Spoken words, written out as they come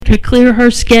to clear her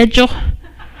schedule.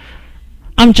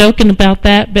 I'm joking about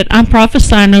that, but I'm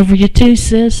prophesying over you too,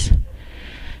 sis.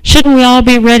 Shouldn't we all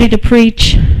be ready to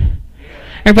preach?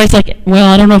 Everybody's like, well,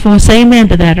 I don't know if I want to say amen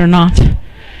to that or not.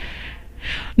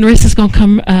 Narissa's going to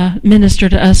come minister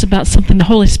to us about something the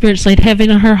Holy Spirit's laid heavy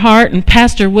on her heart, and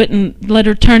Pastor wouldn't let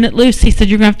her turn it loose. He said,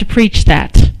 you're going to have to preach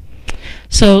that.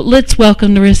 So let's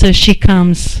welcome Narissa as she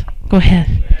comes. Go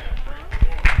ahead.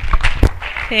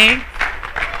 Thanks.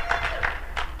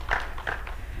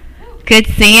 Good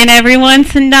seeing everyone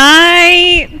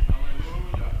tonight.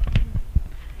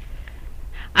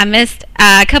 I missed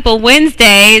a couple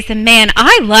Wednesdays, and man,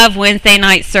 I love Wednesday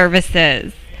night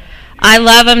services. I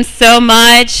love them so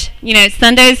much. You know,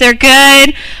 Sundays are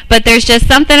good, but there's just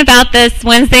something about this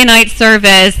Wednesday night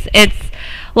service. It's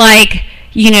like,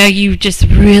 you know, you just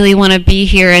really want to be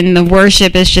here, and the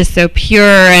worship is just so pure,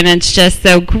 and it's just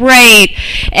so great.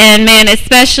 And man,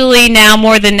 especially now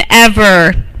more than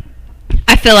ever,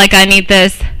 I feel like I need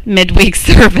this midweek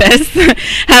service.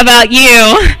 How about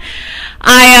you?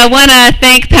 I want to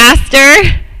thank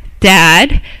Pastor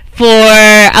Dad for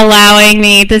allowing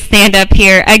me to stand up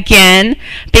here again,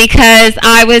 because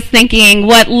I was thinking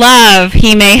what love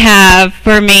he may have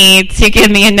for me to give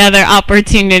me another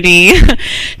opportunity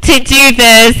to do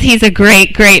this. He's a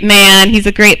great, great man. He's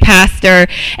a great pastor.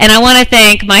 And I want to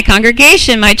thank my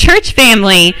congregation, my church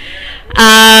family.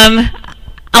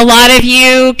 A lot of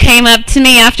you came up to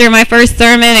me after my first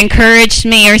sermon, encouraged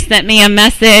me, or sent me a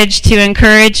message to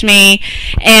encourage me.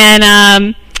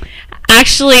 And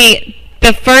actually,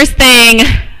 the first thing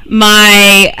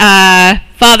my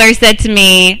father said to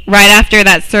me right after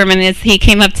that sermon is he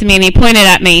came up to me and he pointed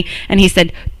at me and he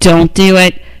said, don't do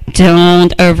it.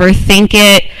 Don't overthink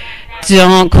it.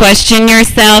 Don't question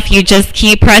yourself. You just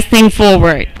keep pressing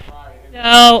forward.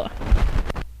 So,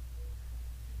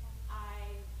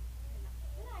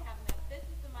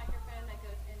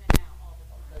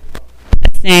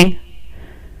 listening.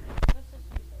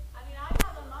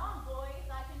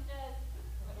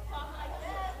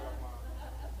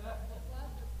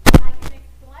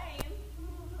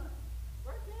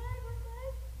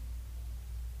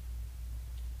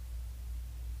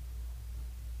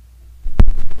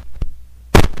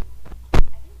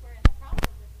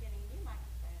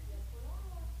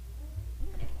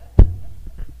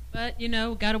 But, you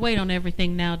know, got to wait on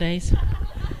everything nowadays.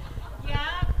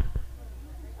 Yeah.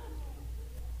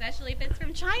 Especially if it's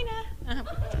from China.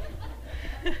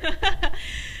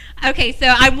 Okay, so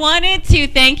I wanted to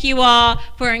thank you all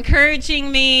for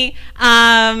encouraging me,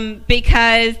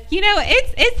 because, you know,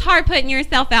 it's hard putting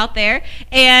yourself out there.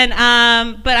 And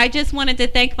but I just wanted to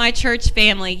thank my church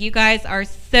family. You guys are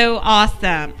so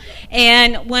awesome.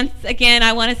 And once again,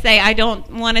 I want to say I don't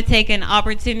want to take an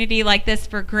opportunity like this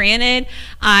for granted.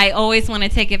 I always want to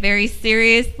take it very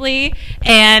seriously.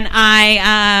 And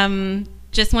I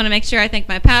just want to make sure I thank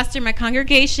my pastor, my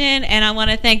congregation, and I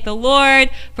want to thank the Lord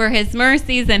for his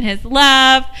mercies and his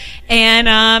love.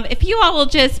 And if you all will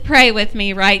just pray with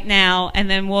me right now, and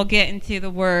then we'll get into the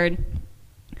word.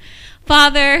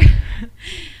 Father,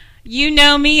 you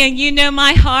know me and you know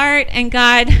my heart, and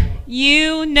God,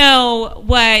 you know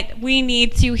what we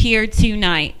need to hear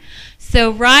tonight.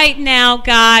 So right now,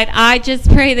 God, I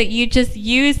just pray that you just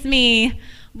use me,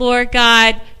 Lord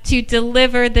God, to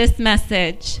deliver this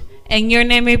message. In your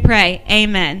name we pray.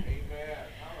 Amen.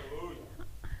 Amen.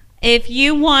 If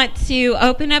you want to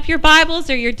open up your Bibles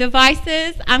or your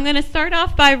devices, I'm going to start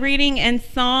off by reading in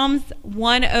Psalms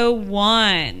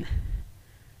 101.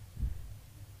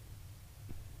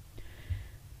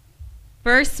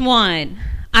 Verse 1.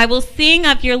 I will sing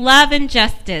of your love and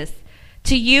justice.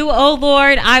 To you, O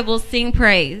Lord, I will sing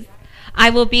praise. I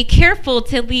will be careful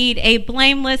to lead a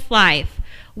blameless life.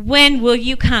 When will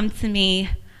you come to me?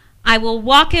 I will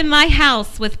walk in my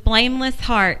house with blameless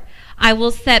heart. I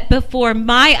will set before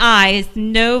my eyes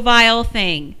no vile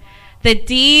thing. The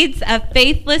deeds of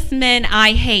faithless men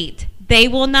I hate. They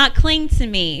will not cling to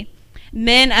me.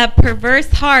 Men of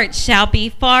perverse heart shall be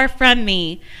far from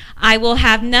me. I will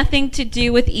have nothing to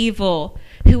do with evil.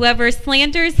 Whoever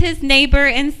slanders his neighbor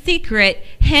in secret,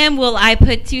 him will I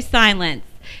put to silence.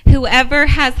 Whoever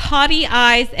has haughty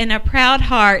eyes and a proud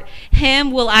heart,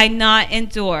 him will I not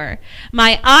endure.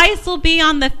 My eyes will be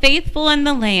on the faithful in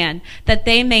the land, that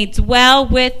they may dwell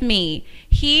with me.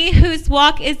 He whose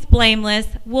walk is blameless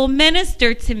will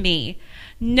minister to me.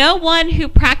 No one who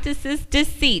practices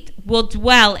deceit will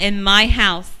dwell in my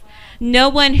house. No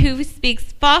one who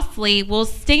speaks falsely will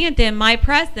stand in my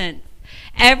presence.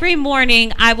 Every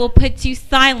morning I will put to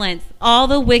silence all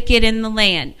the wicked in the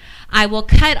land. I will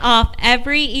cut off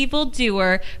every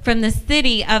evildoer from the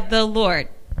city of the Lord.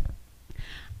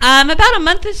 About a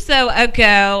month or so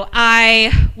ago,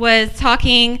 I was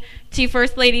talking to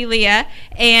First Lady Leah,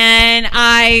 and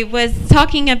I was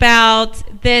talking about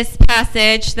this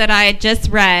passage that I had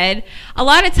just read. A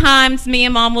lot of times, me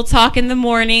and Mom will talk in the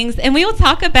mornings, and we will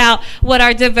talk about what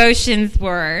our devotions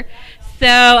were.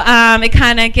 So it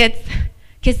kind of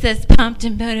gets us pumped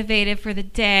and motivated for the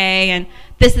day, and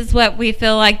this is what we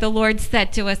feel like the Lord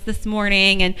said to us this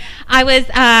morning. And I was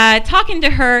talking to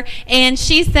her, and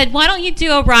she said, why don't you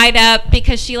do a write-up,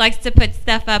 because she likes to put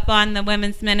stuff up on the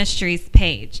Women's Ministries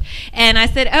page. And I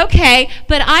said, okay,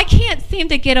 but I can't seem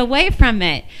to get away from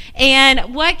it.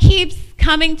 And what keeps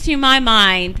coming to my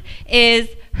mind is,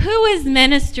 who is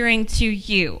ministering to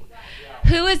you?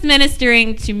 Who is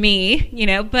ministering to me,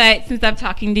 but since I'm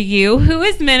talking to you, who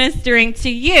is ministering to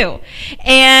you?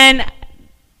 And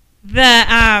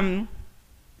the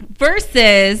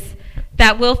verses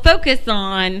that we'll focus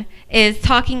on is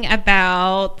talking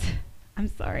about, I'm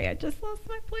sorry, I just lost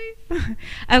my place.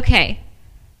 Okay.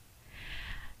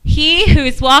 He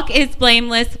whose walk is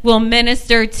blameless will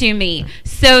minister to me.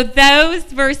 So those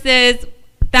verses,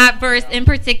 that verse in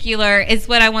particular is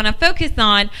what I want to focus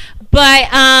on. But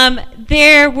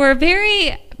there were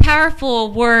very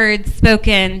powerful words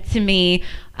spoken to me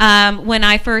when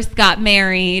I first got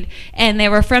married, and they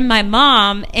were from my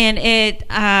mom,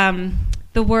 and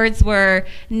the words were,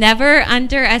 never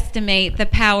underestimate the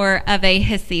power of a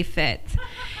hissy fit.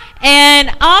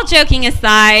 And all joking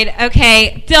aside,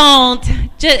 okay, don't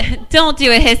do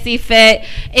a hissy fit.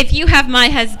 If you have my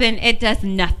husband, it does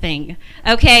nothing.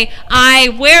 Okay,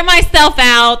 I wear myself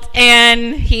out,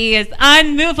 and he is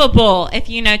unmovable, if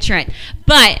you know Trent.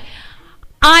 But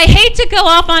I hate to go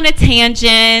off on a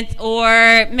tangent,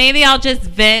 or maybe I'll just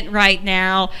vent right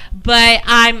now, but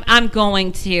I'm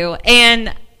going to.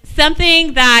 And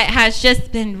something that has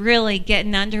just been really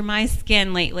getting under my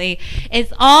skin lately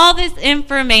is all this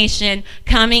information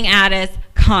coming at us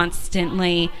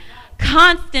constantly.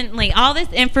 Constantly, all this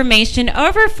information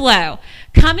overflow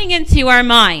coming into our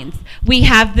minds. We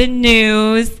have the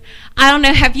news. I don't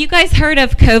know, have you guys heard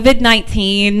of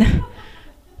COVID-19?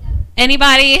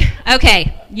 Anybody?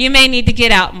 Okay, you may need to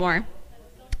get out more.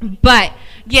 But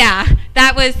yeah,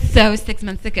 that was 6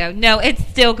 months ago. No, it's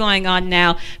still going on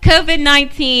now.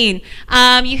 COVID-19,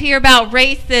 you hear about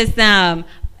racism,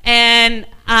 and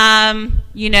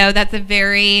that's a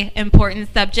very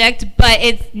important subject, but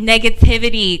it's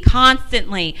negativity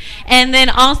constantly. And then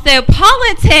also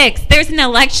politics. There's an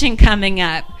election coming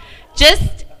up.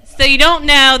 Just so you don't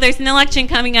know, there's an election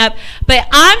coming up, but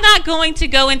I'm not going to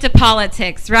go into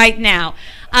politics right now.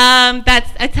 That's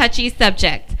a touchy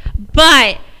subject.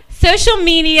 But social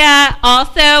media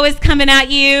also is coming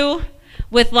at you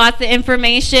with lots of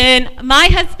information. My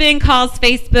husband calls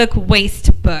Facebook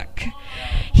Wastebook.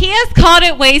 He has called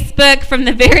it Wastebook from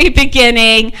the very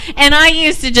beginning, and I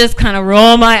used to just kind of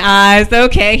roll my eyes.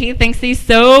 Okay, he thinks he's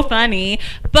so funny.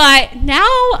 But now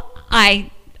I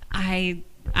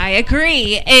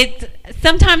agree.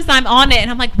 Sometimes I'm on it, and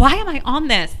I'm like, why am I on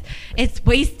this? It's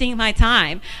wasting my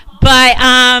time. But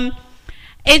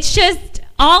it's just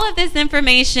all of this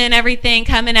information, everything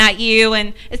coming at you,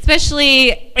 and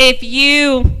especially if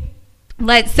you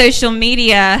let social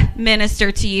media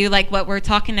minister to you, like what we're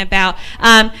talking about.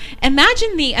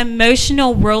 Imagine the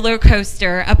emotional roller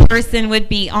coaster a person would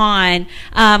be on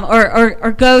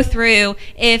or go through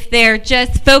if they're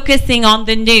just focusing on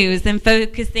the news and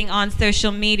focusing on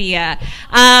social media.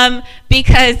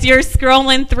 Because you're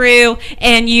scrolling through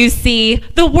and you see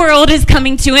the world is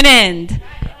coming to an end.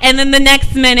 And then the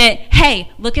next minute,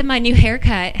 hey, look at my new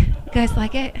haircut. You guys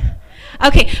like it?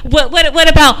 Okay, what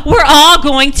about we're all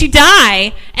going to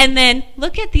die? And then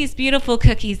look at these beautiful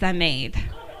cookies I made.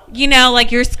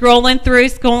 Like you're scrolling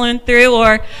through,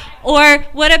 or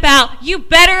what about you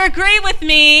better agree with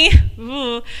me?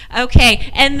 Ooh,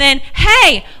 okay, and then,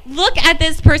 hey, look at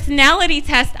this personality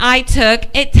test I took.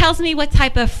 It tells me what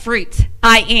type of fruit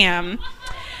I am.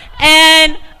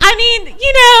 And I mean,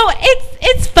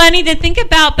 it's funny to think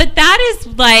about, but that is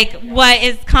like what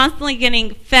is constantly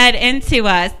getting fed into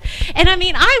us. And I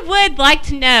mean, I would like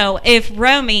to know if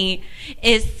Romy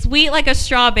is sweet like a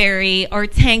strawberry or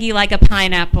tangy like a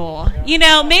pineapple.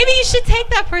 Maybe you should take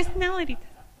that personality test.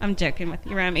 I'm joking with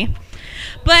you, Romy.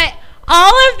 But all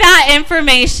of that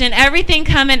information, everything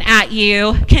coming at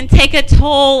you, can take a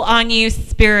toll on you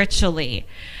spiritually.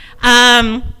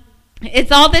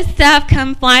 It's all this stuff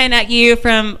come flying at you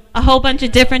from a whole bunch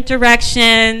of different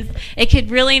directions. It could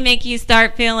really make you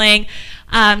start feeling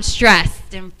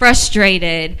stressed and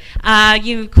frustrated.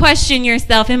 You question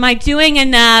yourself, am I doing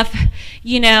enough,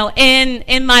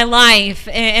 in my life?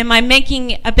 Am I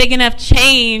making a big enough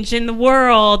change in the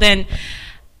world? And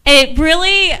it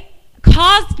really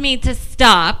caused me to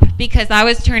stop, because I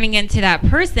was turning into that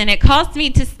person. It caused me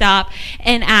to stop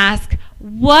and ask,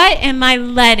 what am I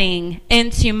letting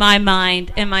into my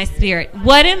mind and my spirit?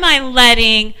 What am I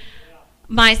letting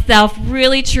myself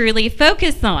really truly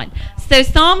focus on? So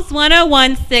Psalms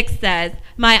 101:6 says,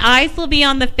 my eyes will be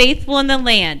on the faithful in the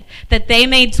land, that they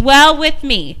may dwell with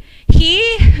me.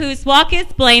 He whose walk is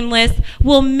blameless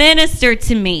will minister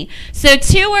to me. So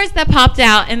 2 words that popped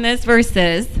out in those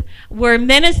verses were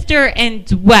minister and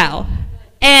dwell.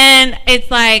 And it's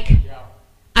like,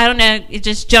 I don't know, it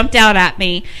just jumped out at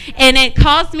me. And it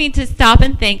caused me to stop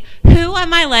and think, who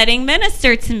am I letting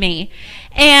minister to me?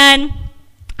 And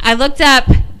I looked up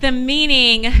the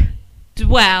meaning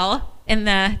dwell in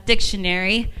the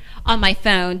dictionary on my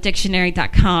phone,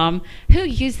 dictionary.com. Who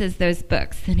uses those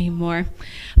books anymore?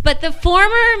 But the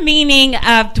former meaning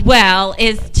of dwell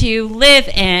is to live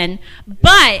in,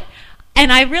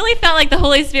 and I really felt like the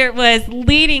Holy Spirit was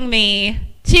leading me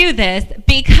to this,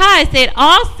 because it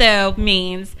also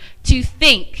means to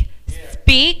think,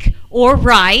 speak, or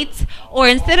write. Or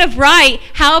instead of write,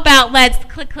 how about let's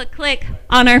click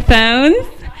on our phones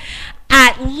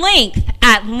at length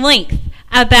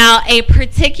about a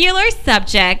particular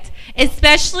subject,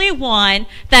 especially one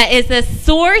that is a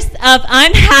source of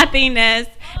unhappiness,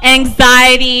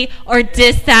 anxiety, or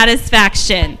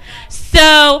dissatisfaction.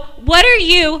 So what are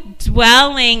you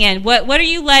dwelling in? What are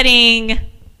you letting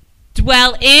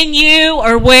dwell in you,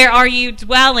 or where are you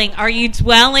dwelling? Are you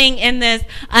dwelling in this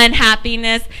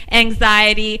unhappiness,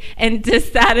 anxiety, and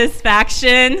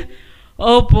dissatisfaction?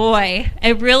 Oh boy,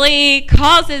 it really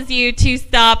causes you to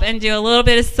stop and do a little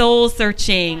bit of soul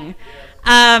searching.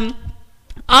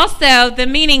 Also, the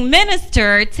meaning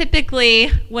minister, typically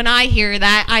when I hear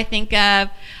that, I think of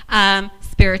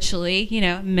spiritually,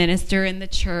 minister in the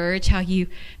church, how you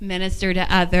minister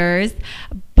to others.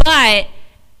 But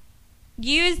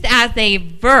used as a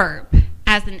verb,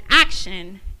 as an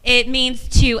action, it means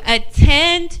to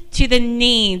attend to the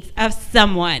needs of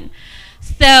someone.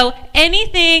 So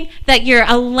anything that you're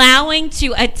allowing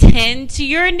to attend to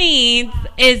your needs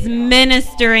is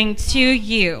ministering to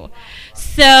you.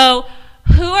 So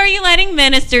who are you letting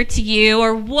minister to you,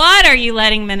 or what are you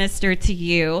letting minister to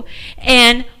you,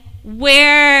 and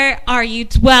where are you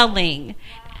dwelling?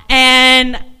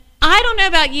 And I don't know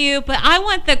about you, but I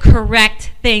want the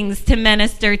correct things to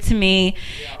minister to me,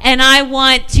 and I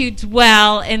want to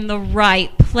dwell in the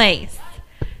right place.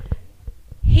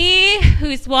 He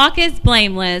whose walk is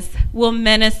blameless will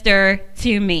minister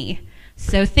to me.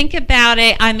 So think about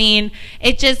it. I mean,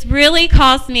 it just really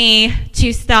caused me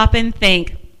to stop and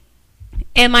think,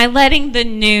 am I letting the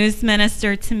news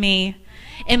minister to me?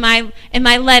 Am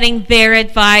I letting their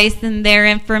advice and their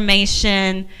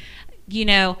information,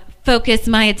 focus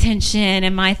my attention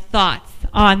and my thoughts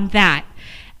on that?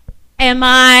 Am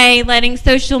I letting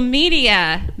social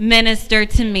media minister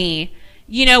to me?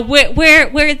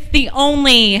 Where it's the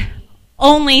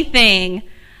only thing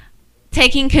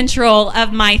taking control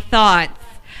of my thoughts.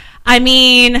 I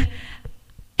mean,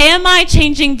 am I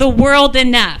changing the world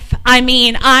enough? I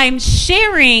mean, I'm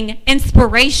sharing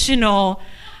inspirational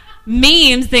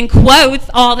memes and quotes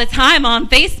all the time on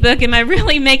Facebook. Am I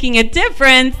really making a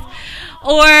difference?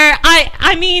 Or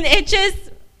I mean, it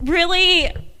just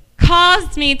really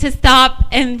caused me to stop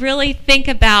and really think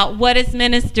about what is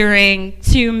ministering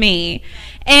to me.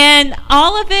 And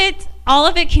all of it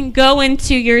can go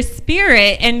into your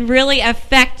spirit and really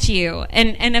affect you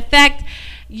and affect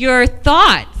your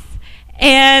thoughts.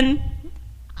 And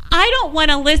I don't want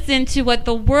to listen to what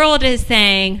the world is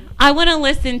saying. I want to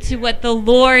listen to what the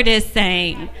Lord is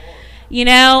saying.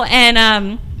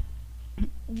 And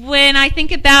when I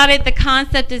think about it, the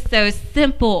concept is so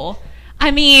simple. I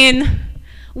mean,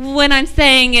 when I'm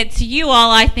saying it to you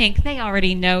all, I think they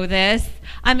already know this.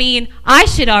 I mean, I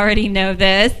should already know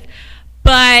this.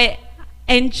 But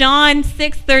in John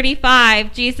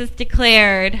 6:35, Jesus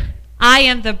declared, I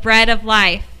am the bread of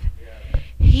life.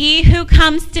 He who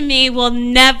comes to me will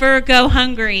never go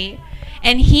hungry,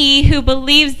 and he who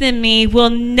believes in me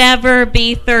will never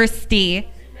be thirsty.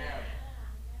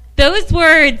 Those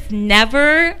words,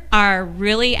 never, are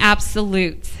really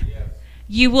absolute.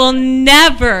 You will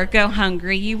never go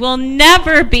hungry. You will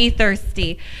never be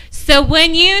thirsty. So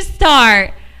when you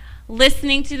start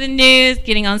listening to the news,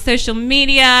 getting on social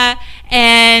media,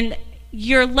 and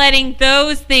you're letting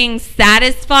those things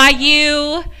satisfy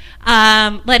you,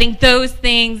 letting those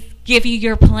things give you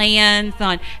your plans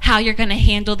on how you're going to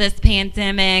handle this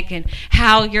pandemic and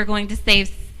how you're going to stay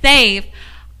safe,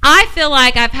 I feel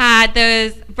like I've had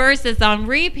those verses on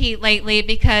repeat lately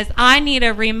because I need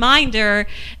a reminder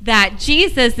that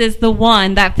Jesus is the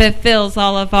one that fulfills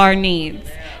all of our needs.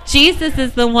 Jesus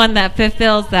is the one that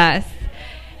fulfills us.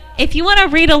 If you want to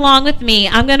read along with me,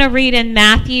 I'm going to read in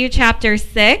Matthew chapter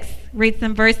 6. Read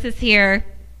some verses here,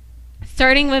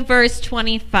 starting with verse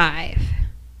 25.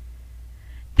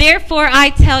 Therefore I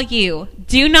tell you,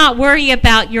 do not worry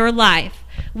about your life,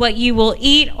 what you will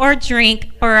eat or drink,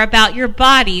 or about your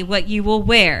body, what you will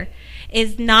wear.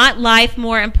 Is not life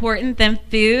more important than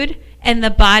food, and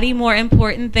the body more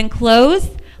important than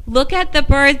clothes? Look at the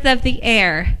birds of the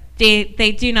air.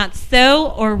 They do not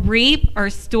sow or reap or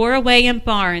store away in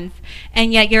barns,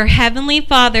 and yet your heavenly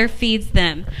Father feeds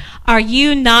them. Are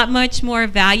you not much more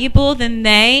valuable than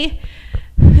they?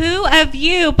 Who of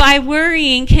you, by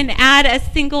worrying, can add a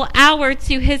single hour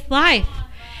to his life?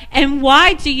 And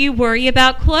why do you worry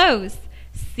about clothes?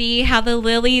 See how the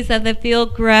lilies of the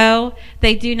field grow.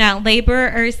 They do not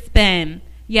labor or spin.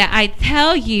 Yet I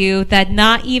tell you that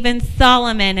not even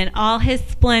Solomon in all his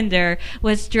splendor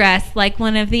was dressed like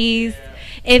one of these.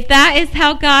 If that is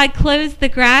how God clothes the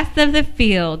grass of the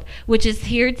field, which is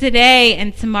here today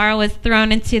and tomorrow is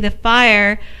thrown into the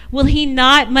fire, will he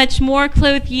not much more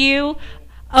clothe you,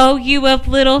 O you of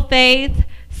little faith?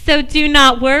 So do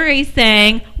not worry,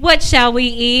 saying, what shall we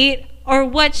eat? Or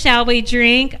what shall we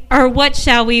drink? Or what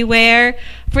shall we wear?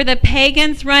 For the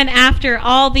pagans run after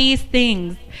all these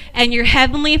things, and your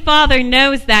heavenly Father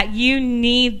knows that you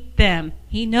need them.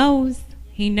 He knows.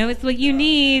 He knows what you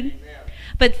need.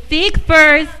 But seek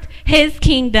first his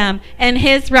kingdom and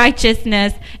his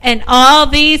righteousness, and all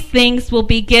these things will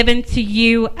be given to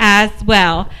you as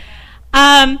well.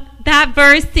 That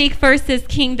verse, seek first his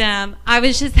kingdom, I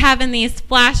was just having these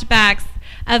flashbacks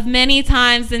of many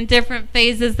times in different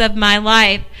phases of my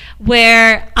life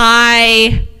where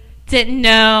I didn't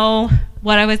know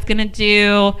what I was going to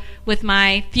do with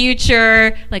my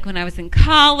future, like when I was in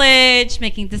college,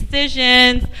 making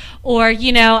decisions, or,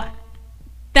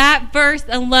 that verse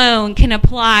alone can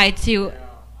apply to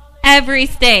every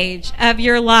stage of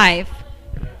your life.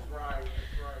 That's right.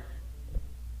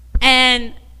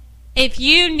 And if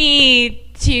you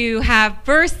need to have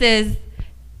verses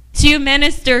to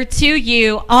minister to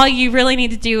you, all you really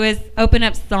need to do is open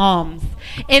up Psalms.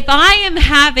 If I am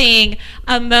having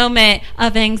a moment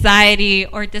of anxiety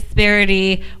or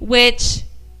disparity, which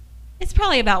is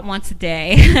probably about once a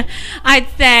day, I'd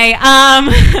say,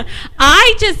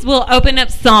 I just will open up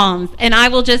Psalms and I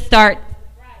will just start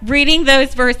reading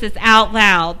those verses out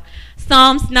loud.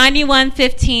 Psalms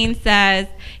 91:15 says,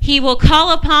 he will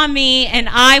call upon me and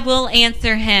I will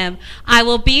answer him. I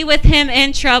will be with him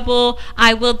in trouble.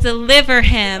 I will deliver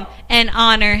him and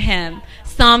honor him.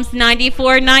 Psalms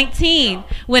 94:19.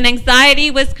 When anxiety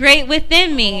was great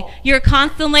within me, your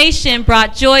consolation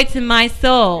brought joy to my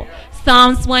soul.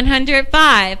 Psalms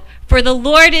 105. For the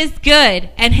Lord is good,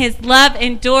 and his love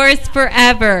endures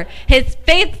forever. His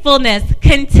faithfulness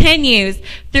continues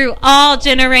through all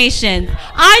generations.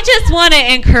 I just want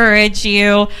to encourage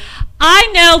you. I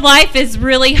know life is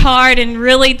really hard and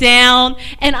really down,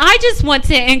 and I just want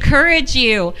to encourage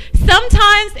you.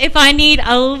 Sometimes if I need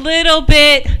a little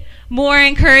bit more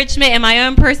encouragement in my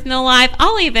own personal life,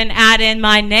 I'll even add in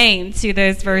my name to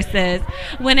those verses.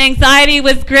 When anxiety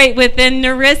was great within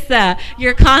Narissa,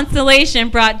 your consolation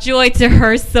brought joy to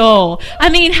her soul. I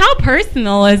mean, how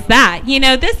personal is that?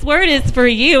 This word is for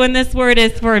you and this word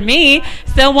is for me,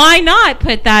 so why not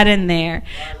put that in there?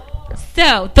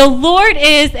 So, the Lord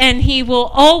is, and he will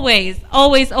always,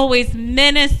 always, always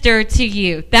minister to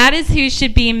you. That is who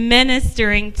should be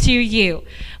ministering to you.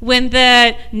 When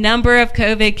the number of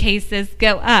COVID cases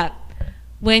go up,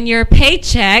 when your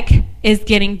paycheck is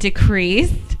getting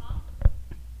decreased,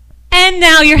 and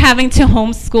now you're having to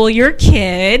homeschool your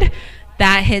kid,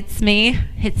 that hits me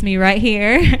right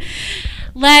here.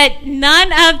 Let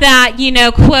none of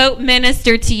that, quote,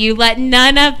 minister to you. Let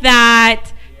none of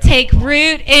that take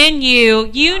root in you.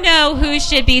 You know who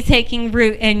should be taking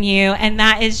root in you, and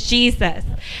that is Jesus.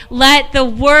 Let the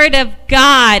word of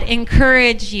God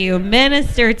encourage you,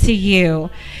 minister to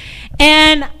you.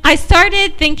 And I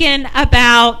started thinking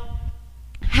about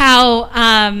how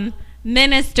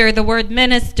the word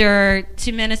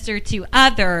minister to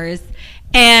others.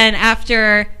 And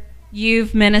after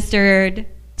you've ministered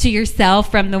to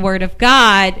yourself from the word of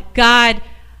God, God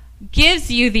gives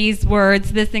you these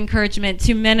words, this encouragement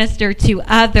to minister to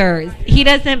others. He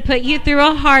doesn't put you through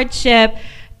a hardship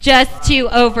just to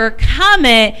overcome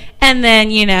it and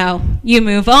then, you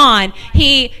move on.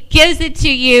 He gives it to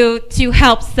you to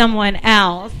help someone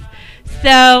else.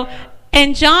 So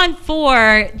in John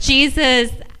 4,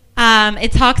 Jesus,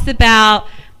 it talks about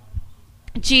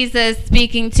Jesus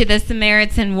speaking to the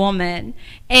Samaritan woman.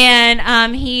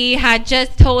 And he had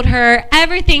just told her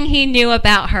everything he knew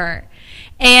about her.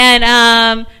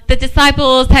 And the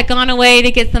disciples had gone away to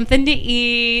get something to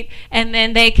eat, and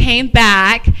then they came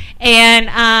back,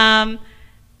 and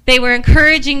they were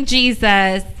encouraging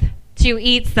Jesus to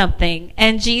eat something.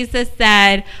 And Jesus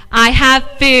said, I have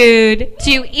food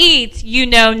to eat you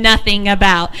know nothing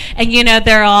about. And,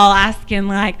 they're all asking,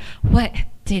 like, what?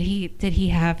 Did he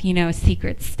have, a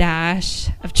secret stash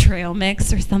of trail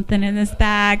mix or something in his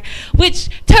bag? Which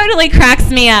totally cracks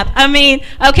me up. I mean,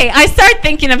 okay, I start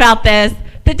thinking about this.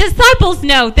 The disciples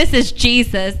know this is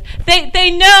Jesus.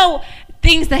 They know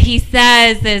things that he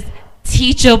says is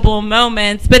teachable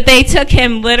moments, but they took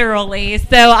him literally.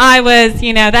 So I was,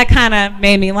 that kind of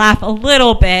made me laugh a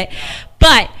little bit.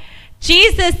 But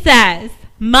Jesus says,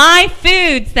 my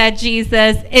food, said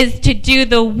Jesus, is to do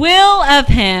the will of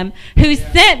him who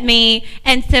sent me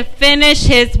and to finish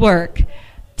his work.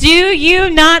 Do you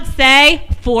not say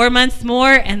 4 months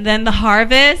more and then the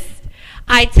harvest?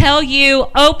 I tell you,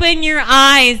 open your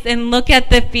eyes and look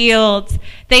at the fields.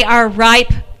 They are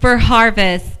ripe for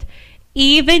harvest.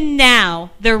 Even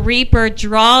now, the reaper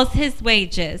draws his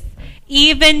wages.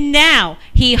 Even now,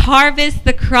 he harvests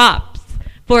the crops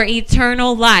for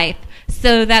eternal life,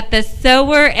 so that the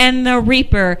sower and the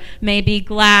reaper may be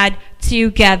glad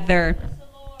together.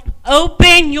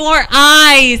 Open your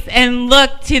eyes and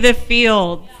look to the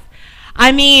fields.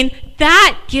 I mean,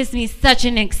 that gives me such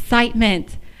an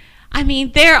excitement. I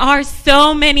mean, there are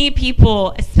so many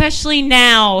people, especially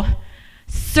now,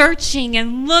 searching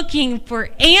and looking for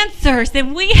answers,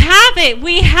 and we have it.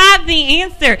 We have the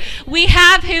answer. We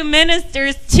have who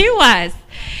ministers to us.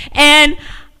 And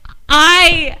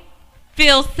I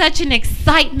feel such an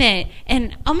excitement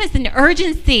and almost an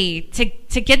urgency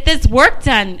to get this work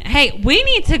done. Hey, we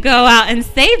need to go out and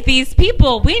save these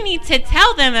people. We need to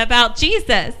tell them about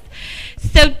Jesus.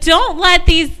 So don't let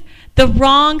the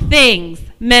wrong things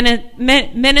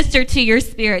minister to your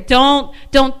spirit. Don't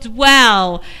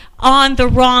dwell on the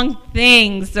wrong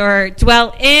things or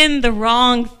dwell in the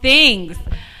wrong things.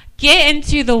 Get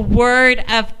into the Word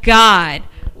of God.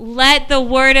 Let the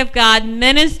Word of God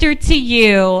minister to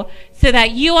you so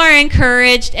that you are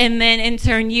encouraged, and then in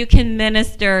turn you can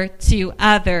minister to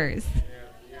others.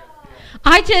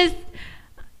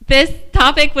 This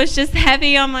topic was just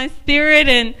heavy on my spirit,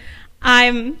 and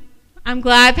I'm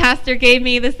glad Pastor gave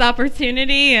me this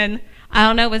opportunity. And I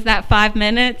don't know, was that 5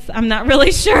 minutes? I'm not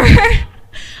really sure.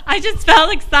 I just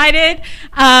felt excited,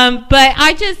 but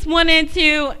I just wanted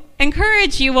to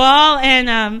encourage you all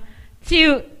and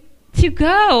to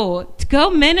go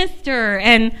minister.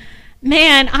 And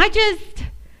man, I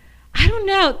don't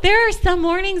know. There are some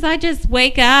mornings I just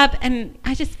wake up and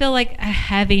I just feel like a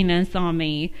heaviness on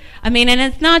me. I mean, and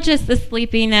it's not just the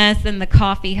sleepiness and the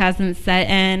coffee hasn't set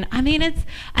in. I mean, it's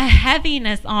a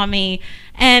heaviness on me,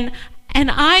 and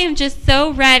I am just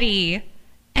so ready.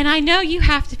 And I know you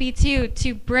have to be too,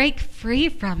 to break free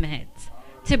from it,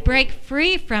 to break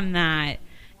free from that.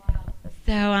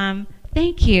 So,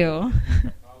 thank you.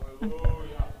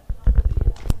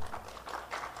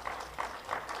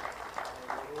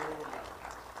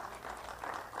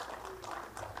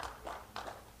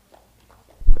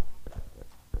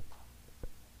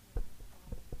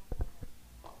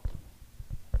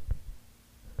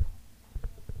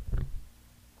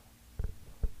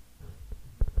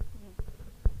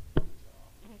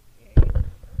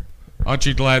 Aren't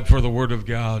you glad for the Word of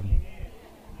God?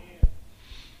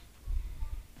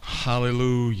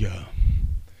 Hallelujah.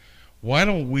 Why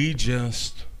don't we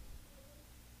just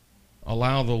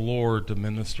allow the Lord to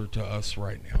minister to us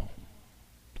right now?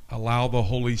 Allow the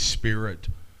Holy Spirit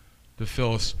to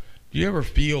fill us. Do you ever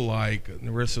feel like,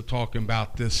 Narissa talking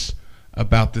about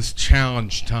this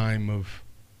challenge time of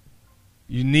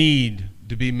you need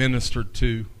to be ministered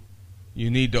to. You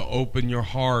need to open your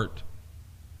heart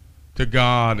to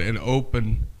God and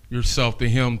open yourself to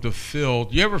Him to fill.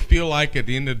 Do you ever feel like at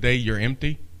the end of the day you're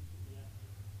empty?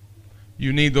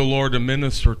 You need the Lord to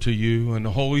minister to you, and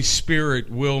the Holy Spirit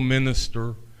will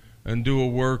minister and do a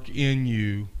work in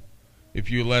you.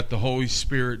 If you let the Holy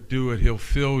Spirit do it, He'll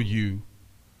fill you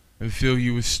and fill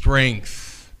you with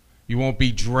strength. You won't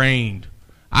be drained.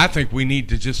 I think we need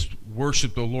to just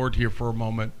worship the Lord here for a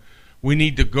moment. We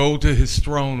need to go to His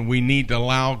throne. We need to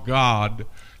allow God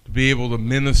to be able to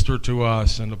minister to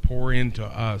us and to pour into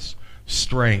us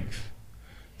strength.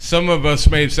 Some of us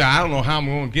may say, I don't know how I'm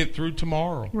going to get through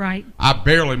tomorrow. Right. I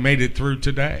barely made it through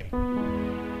today.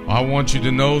 I want you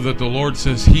to know that the Lord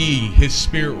says His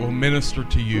Spirit will minister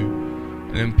to you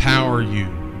and empower you,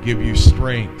 give you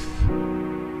strength.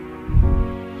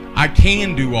 I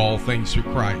can do all things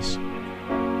through Christ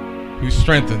who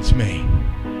strengthens me.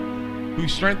 Who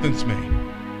strengthens me.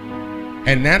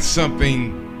 And that's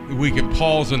something we could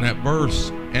pause in that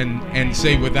verse and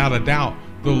say without a doubt,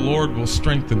 the Lord will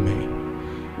strengthen me.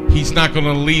 He's not going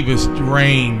to leave us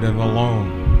drained and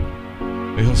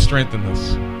alone, but He'll strengthen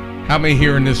us. How many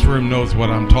here in this room knows what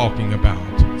I'm talking about?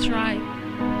 That's right.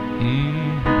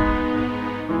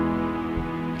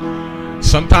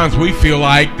 Sometimes we feel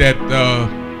like that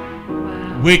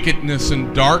wickedness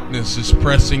and darkness is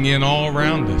pressing in all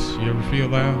around us. You ever feel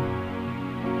that?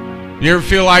 You ever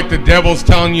feel like the devil's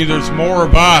telling you there's more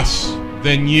of us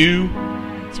than you?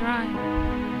 That's right.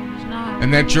 It's not.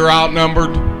 And that you're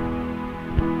outnumbered?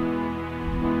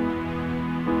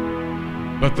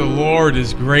 But the Lord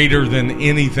is greater than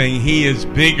anything. He is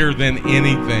bigger than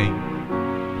anything.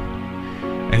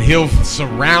 And He'll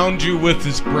surround you with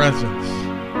His presence.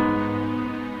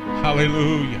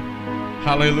 Hallelujah.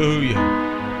 Hallelujah.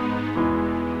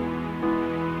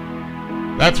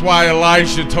 That's why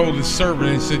Elisha told his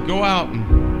servant, he said, go out and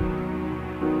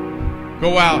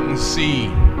see.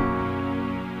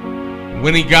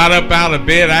 When he got up out of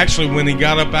bed,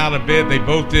 they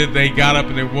both did. They got up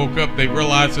and they woke up. They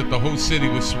realized that the whole city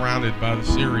was surrounded by the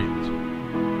Syrians.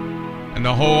 And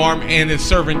the whole army, and his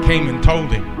servant came and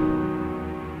told him,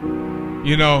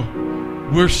 you know,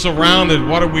 we're surrounded.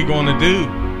 What are we going to do?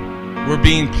 We're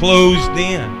being closed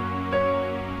in.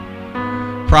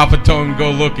 Prophet told him to go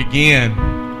look again.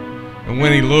 And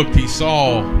when he looked, he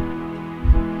saw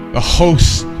the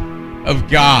host of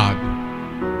God,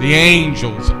 the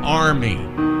angels' army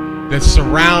that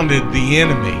surrounded the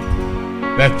enemy,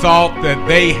 that thought that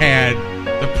they had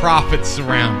the prophet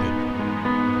surrounded.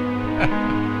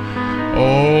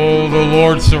 Oh, the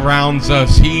Lord surrounds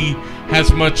us. He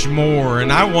has much more.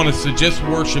 And I want us to just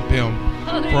worship Him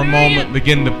for a moment,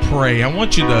 begin to pray. I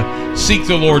want you to seek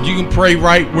the Lord. You can pray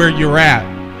right where you're at,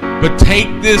 but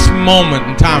take this moment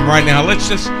in time right now. Let's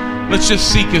just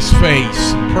seek His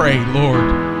face and pray. Lord,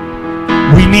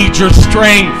 we need your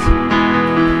strength.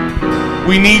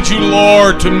 We need you,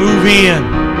 Lord, to move in.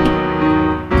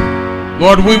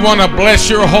 Lord, we want to bless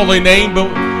your holy name, but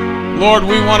Lord,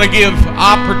 we want to give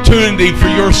opportunity for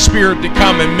your Spirit to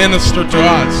come and minister to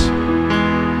us.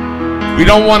 We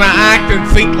don't want to act and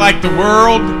think like the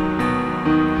world.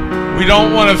 We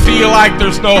don't want to feel like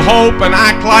there's no hope and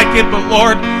act like it. But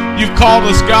Lord, you've called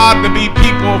us, God, to be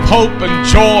people of hope and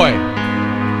joy.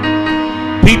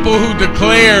 People who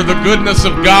declare the goodness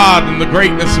of God and the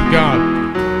greatness of God.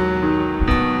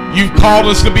 You've called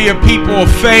us to be a people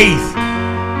of faith.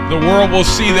 The world will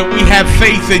see that we have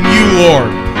faith in you,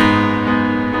 Lord.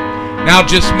 Now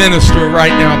just minister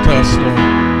right now to us,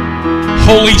 Lord.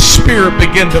 Holy Spirit,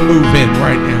 begin to move in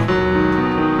right now.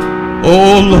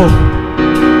 Oh, Lord.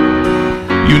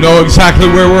 You know exactly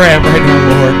where we're at right now,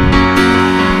 Lord.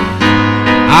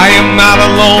 I am not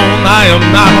alone. I am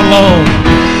not alone.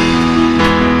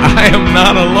 I am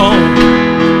not alone.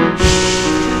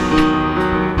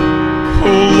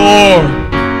 Oh, Lord.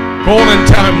 Golden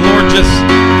time, Lord, just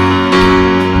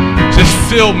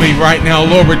fill me right now,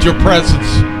 Lord, with your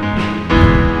presence.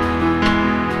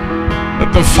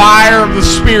 Let the fire of the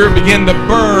Spirit begin to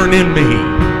burn in me.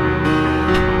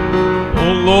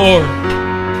 Oh, Lord.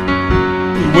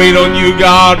 We wait on you,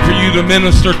 God, for you to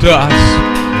minister to us.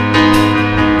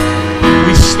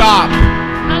 We stop.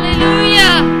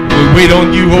 Hallelujah. We wait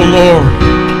on you, oh, Lord.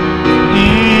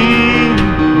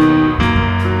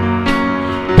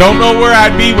 Don't know where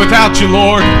I'd be without you,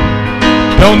 Lord.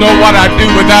 Don't know what I'd do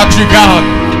without you, God.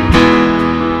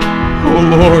 Oh,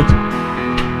 Lord.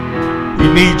 We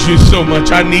need you so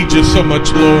much. I need you so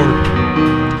much, Lord.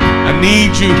 I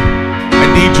need you. I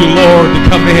need you, Lord, to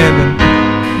come in and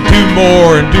do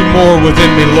more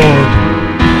within me, Lord.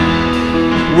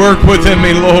 Work within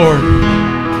me, Lord.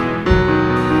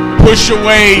 Push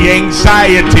away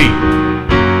anxiety.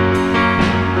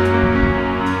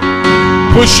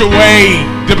 Push away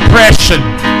depression.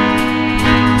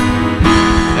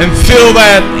 And fill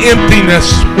that emptiness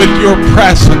with your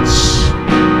presence.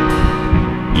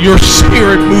 Your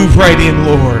Spirit move right in,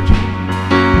 Lord.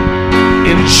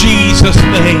 In Jesus'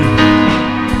 name.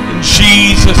 In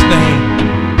Jesus' name.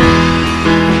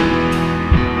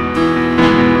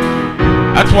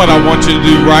 That's what I want you to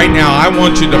do right now. I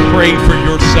want you to pray for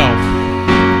yourself.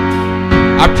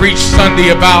 I preached Sunday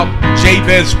about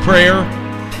Jabez's prayer.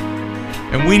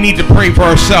 And we need to pray for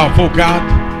ourselves. Oh, God,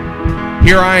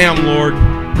 here I am, Lord.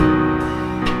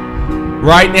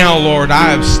 Right now, Lord, I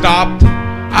have stopped.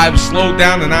 I've slowed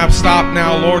down and I've stopped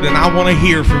now, Lord, and I want to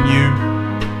hear from you.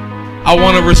 I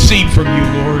want to receive from you,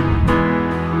 Lord.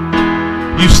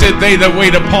 You said they that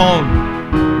wait upon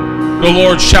the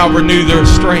Lord shall renew their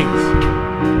strength.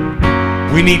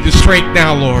 We need the strength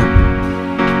now, Lord.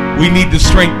 We need the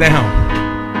strength now.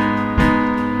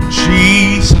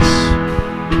 Jesus. Jesus.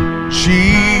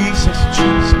 Jesus,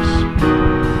 Jesus.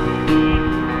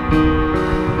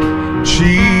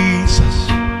 Jesus.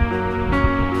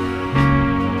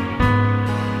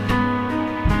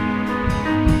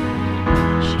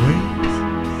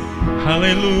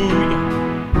 Hallelujah.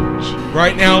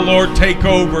 Right now, Lord, take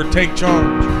over, take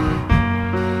charge.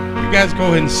 You guys go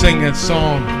ahead and sing that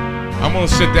song. I'm going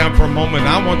to sit down for a moment.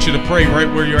 I want you to pray right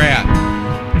where you're at.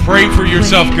 Pray for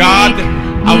yourself. God,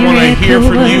 I want to hear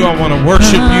from you. I want to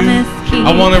worship you. I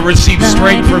want to receive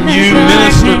strength from you.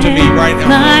 Minister to me right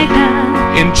now, Lord.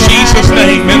 In Jesus'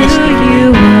 name, minister to me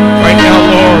right now,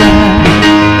 Lord.